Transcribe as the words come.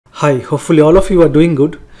Hi, hopefully all of you are doing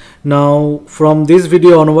good. Now from this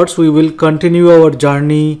video onwards we will continue our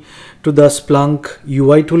journey to the Splunk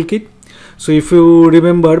UI Toolkit. So if you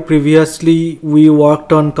remember, previously we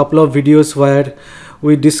worked on a couple of videos where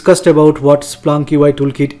we discussed about what Splunk UI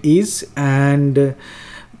Toolkit is, and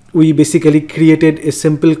we basically created a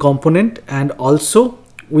simple component, and also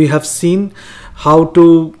we have seen how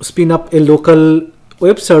to spin up a local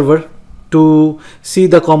web server to see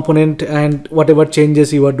the component and whatever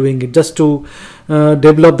changes you are doing it, just to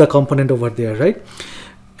develop the component over there, right?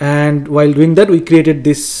 And while doing that, we created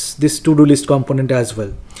this to-do list component as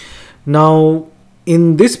well. Now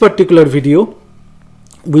in this particular video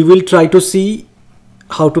we will try to see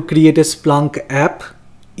how to create a Splunk app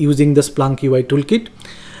using the Splunk UI Toolkit,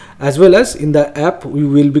 as well as in the app we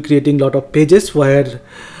will be creating a lot of pages where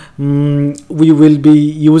we will be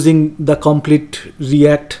using the complete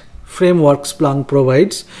React framework Splunk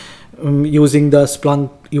provides using the Splunk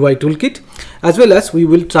UI Toolkit, as well as we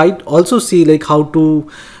will try to also see like how to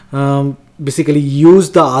basically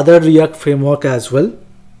use the other React framework as well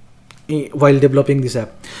while developing this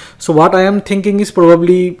app. So what I am thinking is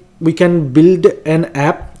probably we can build an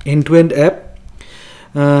app, end-to-end app,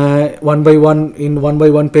 one by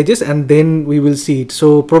one pages, and then we will see it.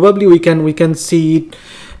 So probably we can see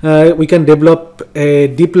it. We can develop a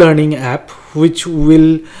deep learning app which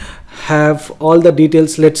will have all the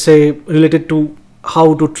details, let's say, related to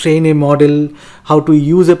how to train a model, how to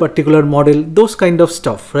use a particular model, those kind of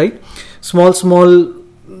stuff, right? Small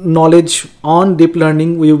knowledge on deep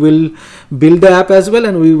learning. We will build the app as well,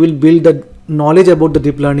 and we will build the knowledge about the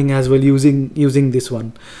deep learning as well using this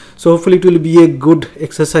one. So hopefully it will be a good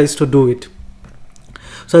exercise to do it.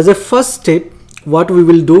 So as a first step, what we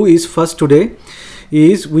will do is first today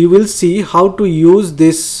is we will see how to use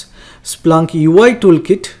this Splunk UI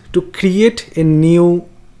Toolkit to create a new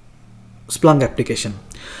Splunk application.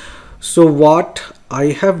 So what I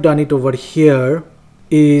have done it over here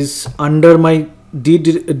is under my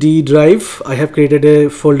D drive, I have created a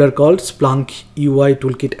folder called Splunk UI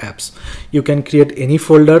Toolkit apps. You can create any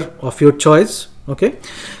folder of your choice. Okay.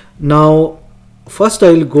 Now first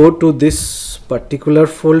I will go to this particular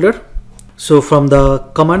folder. So from the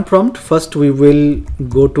command prompt, first we will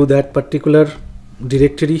go to that particular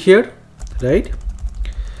directory here, right?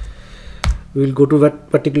 We will go to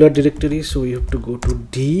that particular directory, so we have to go to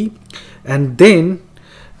D, and then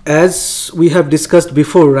as we have discussed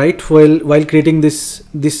before, right, while creating this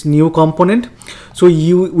new component, so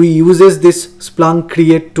we uses this Splunk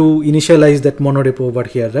create to initialize that monorepo over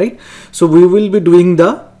here, right? So we will be doing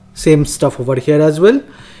the same stuff over here as well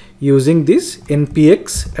using this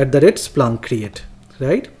npx@Splunk create,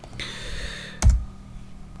 right?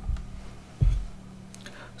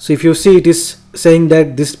 So if you see, it is saying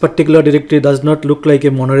that this particular directory does not look like a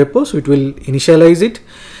monorepo, so it will initialize it.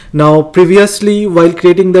 Now previously, while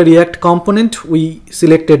creating the React component, we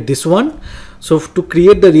selected this one. So to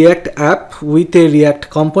create the React app with a React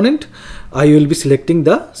component, I will be selecting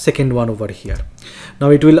the second one over here. Now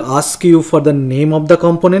it will ask you for the name of the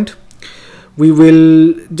component. We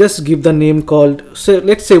will just give the name called, so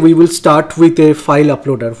let's say we will start with a file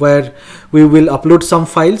uploader where we will upload some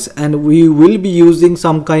files, and we will be using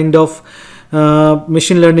some kind of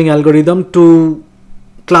machine learning algorithm to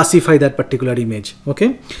classify that particular image.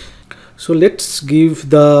 Okay, so let's give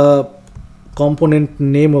the component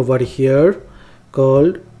name over here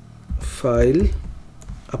called file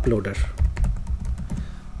uploader.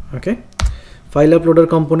 Okay, file uploader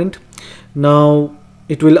component. Now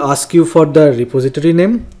it will ask you for the repository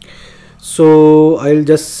name, so I'll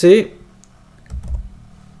just say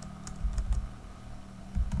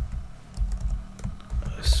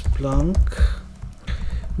Splunk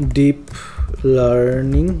deep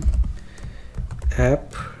learning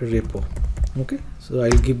app repo. Okay, so I'll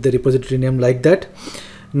give the repository name like that.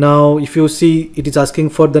 Now if you see, it is asking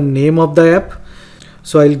for the name of the app,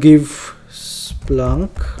 so I'll give Splunk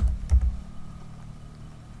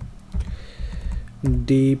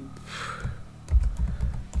deep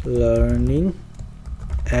learning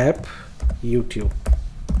app YouTube.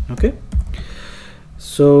 Okay,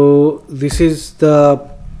 so this is the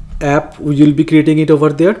app, we will be creating it over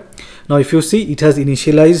there. Now if you see, it has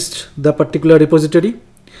initialized the particular repository.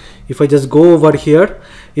 If I just go over here,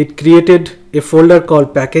 it created a folder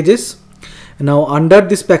called packages. Now under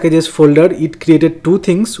this packages folder, it created two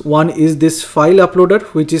things. One is this file uploader,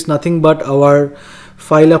 which is nothing but our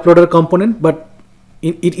file uploader component, but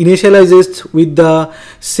it initializes with the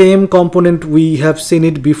same component we have seen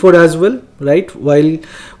it before as well, right? While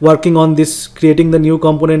working on this, creating the new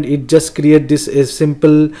component, it just create this a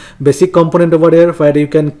simple basic component over there where you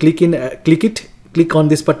can click it click on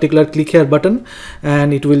this particular click here button,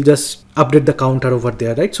 and it will just update the counter over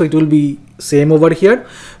there, right? So it will be same over here.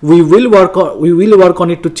 We will work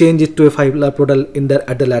on it to change it to a file uploader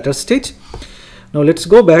at the latter stage. Now let's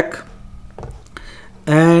go back,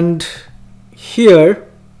 and here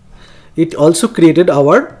it also created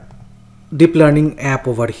our deep learning app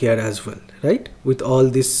over here as well, right, with all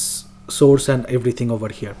this source and everything over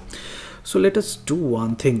here. So let us do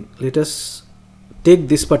one thing. Let us take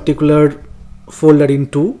this particular folder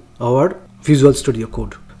into our Visual Studio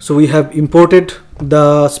Code. So we have imported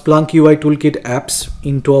the Splunk UI Toolkit apps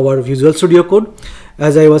into our Visual Studio Code.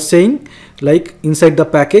 As I was saying, like inside the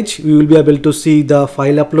package, we will be able to see the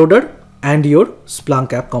file uploader and your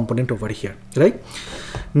Splunk app component over here, right?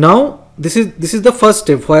 Now this is the first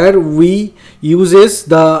step where we uses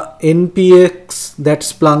the npx that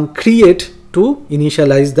Splunk create to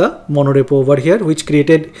initialize the monorepo over here, which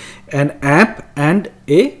created an app and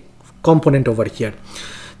a component over here.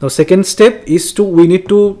 Now second step is we need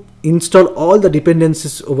to install all the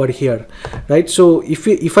dependencies over here, right? So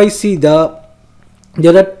if I see there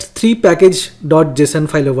are 3 package.json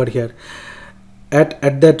file over here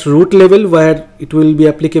at that root level where it will be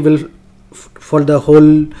applicable for the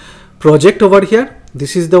whole project over here.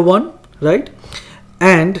 This is the one, right?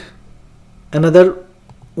 And another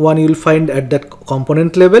one you will find at that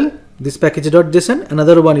component level, this package.json.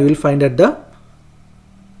 Another one you will find at the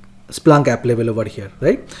Splunk app level over here,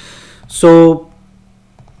 right? So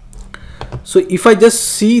if I just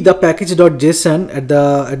see the package.json at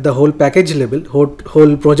the whole package level,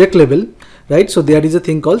 whole project level, right? So there is a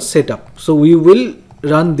thing called setup. So we will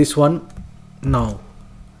run this one now,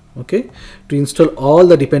 okay, to install all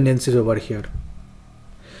the dependencies over here.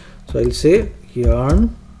 So I'll say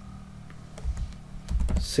yarn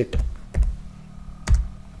setup.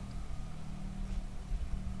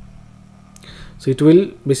 So it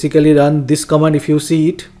will basically run this command. If you see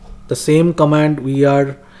it, the same command we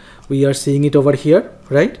are seeing it over here,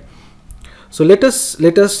 right? So let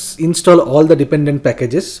us install all the dependent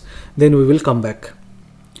packages, then we will come back.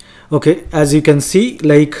 Okay, as you can see,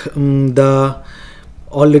 like the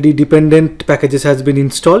already dependent packages has been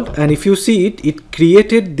installed, and if you see it, it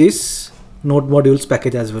created this node modules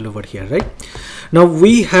package as well over here, right? Now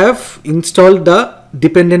we have installed the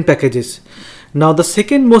dependent packages. Now the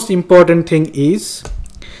second most important thing is,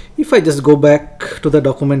 if I just go back to the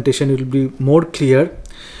documentation, it will be more clear.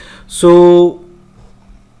 So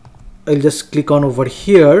I'll just click on over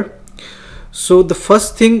here. So the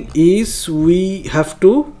first thing is we have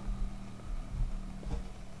to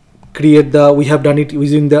create we have done it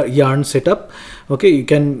using the yarn setup. Okay, you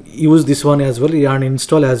can use this one as well, yarn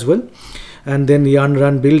install as well, and then yarn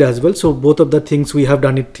run build as well. So both of the things we have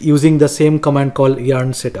done it using the same command called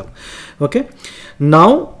yarn setup. Okay,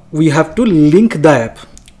 now we have to link the app.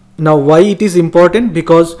 Now why it is important?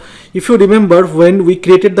 Because if you remember, when we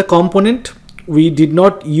created the component, we did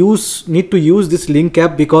not need to use this link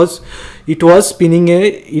app because it was spinning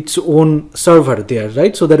its own server there,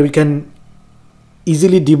 right? So that we can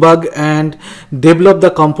easily debug and develop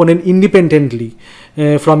the component independently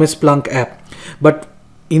from a Splunk app. But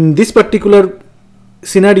in this particular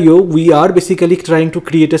scenario, we are basically trying to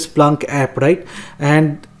create a Splunk app, right?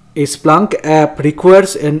 And a Splunk app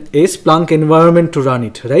requires a Splunk environment to run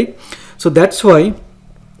it, right? So that's why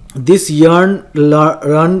this yarn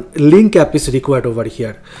run link app is required over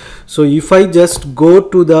here. So if I just go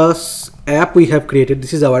to the app we have created,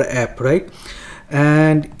 this is our app, right?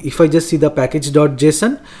 And if I just see the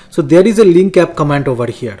package.json, so there is a link app command over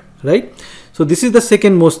here, right? So this is the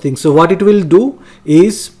second most thing. So what it will do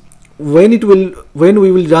is when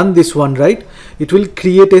we will run this one, right, it will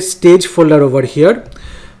create a stage folder over here,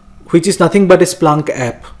 which is nothing but a Splunk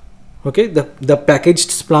app. Okay, the packaged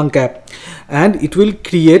Splunk app, and it will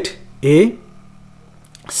create a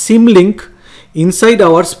symlink inside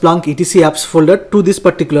our Splunk etc apps folder to this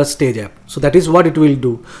particular stage app. So that is what it will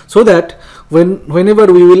do, so that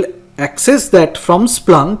whenever we will access that from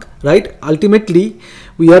Splunk, right, ultimately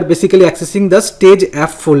we are basically accessing the stage app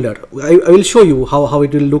folder. I will show you how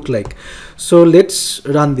it will look like. So let's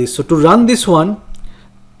run this. So to run this one,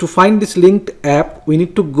 to find this linked app, we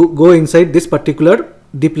need to go inside this particular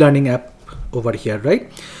deep learning app over here,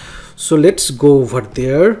 right? So let's go over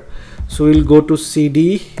there. So we'll go to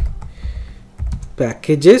cd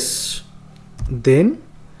packages, then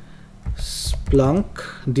Splunk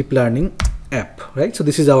deep learning app, right? So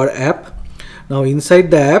this is our app. Now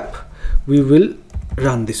inside the app we will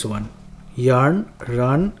run this one, yarn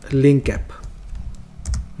run link app.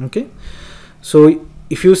 Okay, so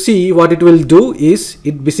if you see, what it will do is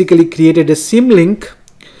it basically created a symlink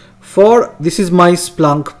for, this is my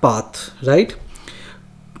Splunk path, right?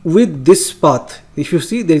 With this path, if you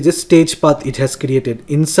see, there is a stage path it has created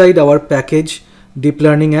inside our package deep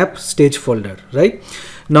learning app stage folder, right?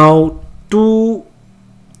 Now for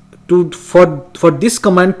this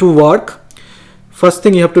command to work, first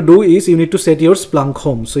thing you have to do is you need to set your Splunk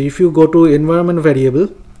home. So if you go to environment variable,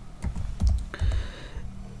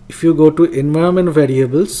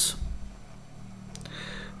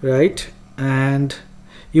 right, and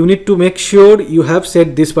you need to make sure you have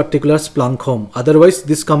set this particular Splunk home, otherwise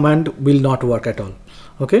this command will not work at all.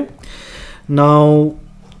 Okay, now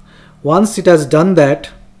once it has done that,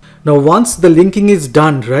 now once the linking is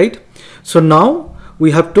done, right, so now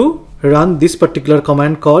we have to run this particular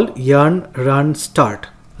command called yarn run start,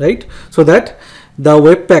 right, so that the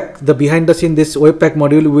webpack, the behind the scene, this webpack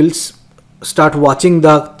module will start watching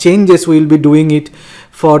the changes we will be doing it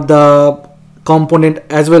for the component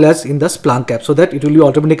as well as in the Splunk app, so that it will be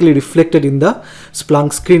automatically reflected in the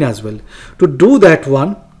Splunk screen as well. To do that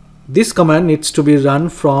one, this command needs to be run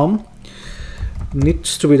from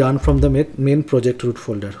the main project root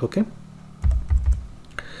folder. Okay,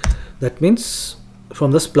 that means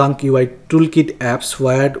from the Splunk UI Toolkit apps,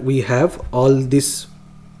 where we have all these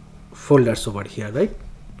folders over here, right,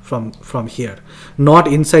 from here, not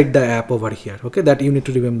inside the app over here. Okay, that you need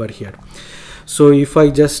to remember here. So if I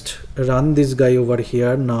just run this guy over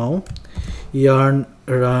here now, yarn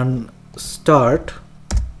run start,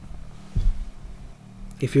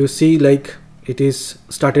 if you see, like, it is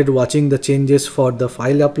started watching the changes for the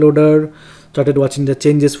file uploader, started watching the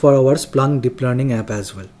changes for our Splunk deep learning app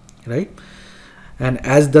as well, right? And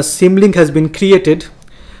as the symlink has been created,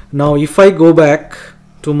 now if I go back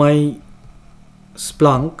to my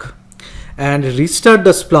Splunk and restart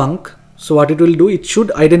the Splunk, so what it will do, it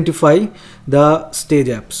should identify the stage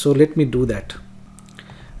app. So let me do that.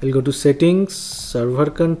 I'll go to settings,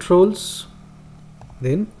 server controls,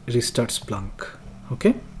 then restart Splunk.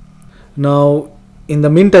 Okay, now in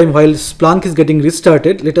the meantime, while Splunk is getting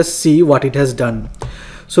restarted, let us see what it has done.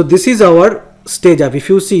 So this is our stage app. If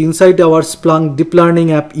you see inside our Splunk deep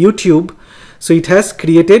learning app YouTube, so it has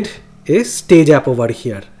created a stage app over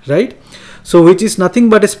here, right? So which is nothing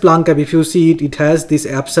but a Splunk app. If you see it, it has this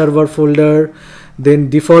app server folder, then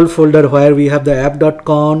default folder where we have the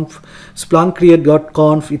app.conf, Splunk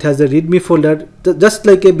create.conf, it has a readme folder, just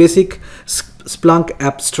like a basic Splunk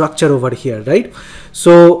app structure over here, right?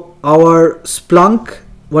 So our Splunk,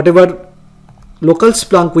 whatever local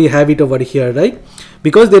Splunk, we have it over here, right?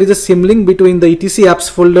 Because there is a symlink between the etc apps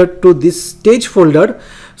folder to this stage folder,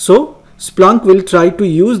 so Splunk will try to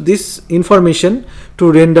use this information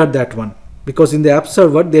to render that one, because in the app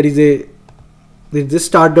server there is a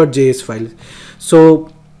start.js file.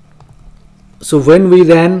 So when we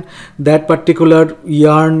ran that particular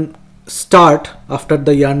yarn start after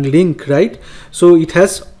the yarn link, right, so it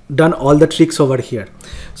has done all the tricks over here.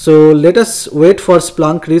 So let us wait for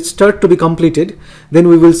Splunk restart to be completed, then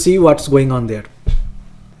we will see what's going on there.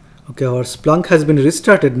 Okay, our Splunk has been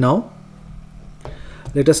restarted now.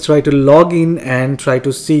 Let us try to log in and try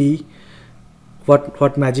to see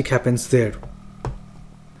what magic happens there.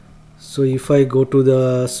 So if I go to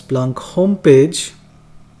the Splunk homepage,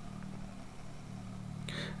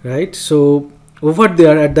 right, so over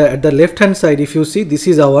there at the left hand side, if you see, this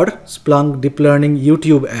is our Splunk deep learning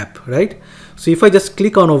YouTube app, right? So if I just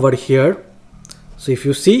click on over here, so if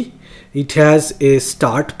you see, it has a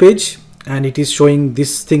start page and it is showing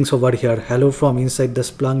these things over here, hello from inside the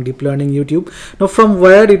Splunk deep learning YouTube. Now from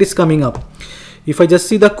where it is coming up, if I just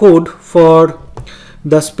see the code for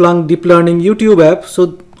the Splunk deep learning YouTube app,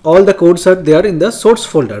 so all the codes are there in the source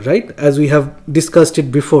folder, right, as we have discussed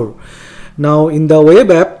it before. Now in the web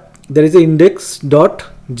app, there is a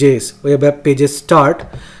index.js, web app pages start,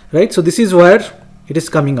 right? So this is where it is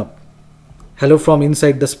coming up, hello from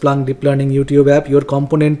inside the Splunk deep learning YouTube app. Your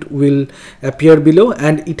component will appear below,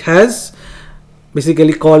 and it has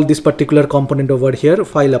basically called this particular component over here,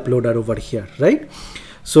 file uploader over here, right?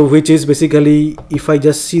 So which is basically, if I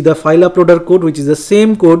just see the file uploader code, which is the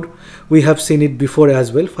same code we have seen it before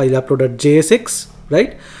as well, file uploader JSX,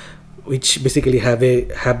 right, which basically have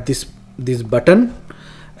this button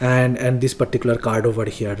and this particular card over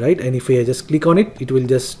here, right? And if I just click on it, it will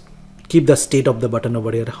just keep the state of the button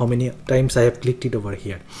over here, how many times I have clicked it over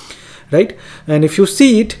here, right? And if you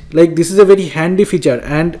see it, like, this is a very handy feature.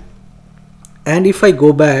 And if I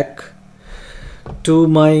go back to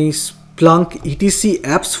my Splunk etc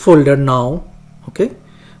apps folder now, okay,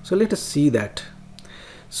 so let us see that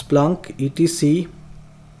Splunk etc,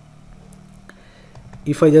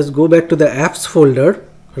 if I just go back to the apps folder,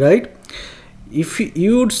 right, if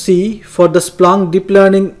you would see for the Splunk deep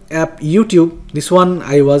learning app YouTube, this one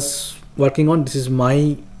I was working on, this is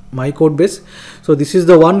my my code base. So this is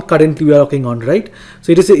the one currently we are working on, right?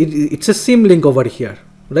 So it's a sim link over here,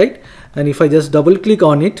 right? And if I just double click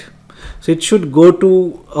on it, so it should go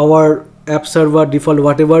to our app server default,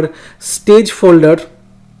 whatever stage folder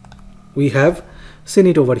we have seen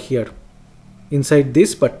it over here inside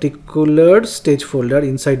this particular stage folder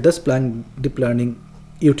inside the Splunk Deep Learning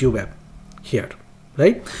YouTube app here,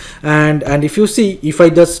 right? And if you see, if I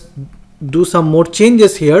just do some more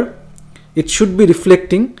changes here, it should be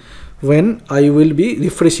reflecting when I will be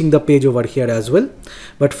refreshing the page over here as well.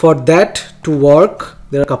 But for that to work,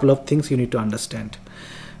 there are a couple of things you need to understand.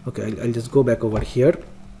 Okay, I'll just go back over here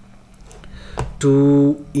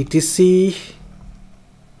to etc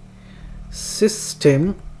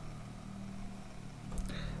system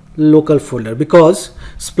local folder, because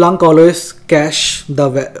Splunk always cache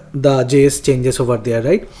the JS changes over there,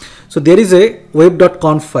 right? So there is a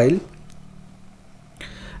web.conf file,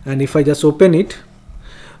 and if I just open it,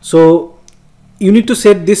 so you need to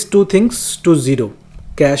set these two things to 0,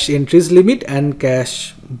 cache entries limit and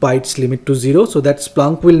cache bytes limit to 0, so that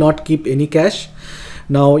Splunk will not keep any cache.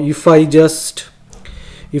 Now if I just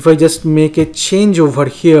make a change over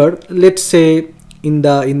here, let's say in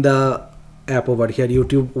the app over here,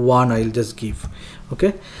 YouTube 1, I'll just give,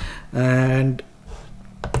 okay, and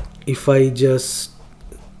if I just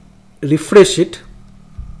refresh it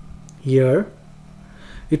here,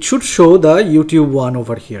 it should show the YouTube 1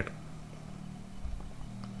 over here.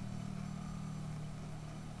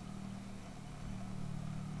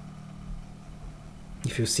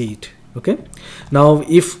 If you see it, okay. Now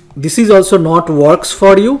if this is also not works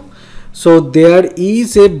for you, so there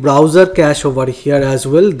is a browser cache over here as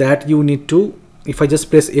well that you need to, if I just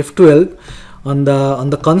press F12 on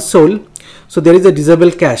the console, so there is a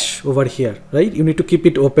disable cache over here, right? You need to keep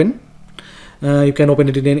it open. You can open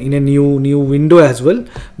it in a new window as well,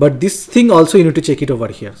 but this thing also you need to check it over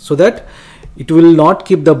here, so that it will not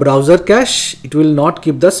keep the browser cache, it will not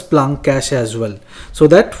keep the Splunk cache as well, so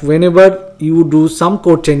that whenever you do some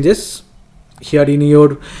code changes here in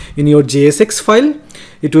your JSX file,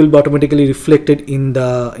 it will be automatically reflected in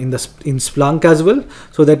Splunk as well,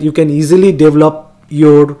 so that you can easily develop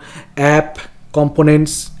your app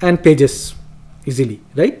components and pages easily,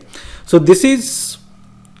 right? So this is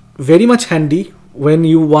very much handy when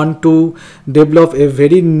you want to develop a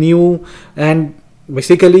very new, and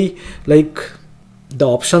basically like the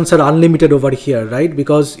options are unlimited over here, right?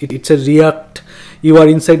 Because it's a React, you are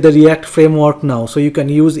inside the React framework now, so you can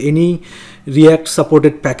use any React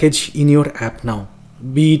supported package in your app now,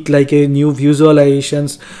 be it like a new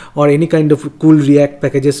visualizations or any kind of cool React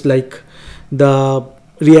packages like the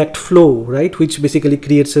React Flow, right, which basically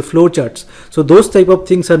creates a flow charts. So those type of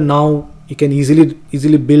things are now you can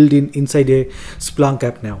easily build inside a Splunk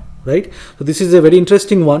app now, right? So this is a very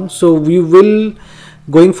interesting one. So we will,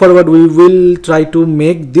 going forward, we will try to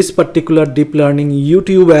make this particular deep learning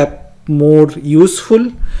YouTube app more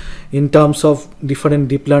useful in terms of different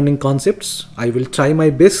deep learning concepts. I will try my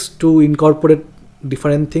best to incorporate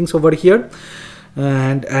different things over here,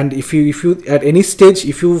 and if you at any stage,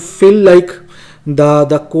 if you feel like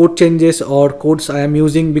the code changes or codes I am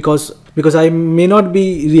using, because I may not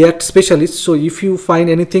be React specialist, so if you find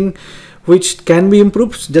anything which can be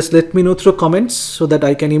improved, just let me know through comments so that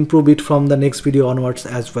I can improve it from the next video onwards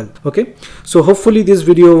as well. Okay, so hopefully this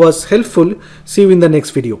video was helpful. See you in the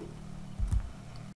next video.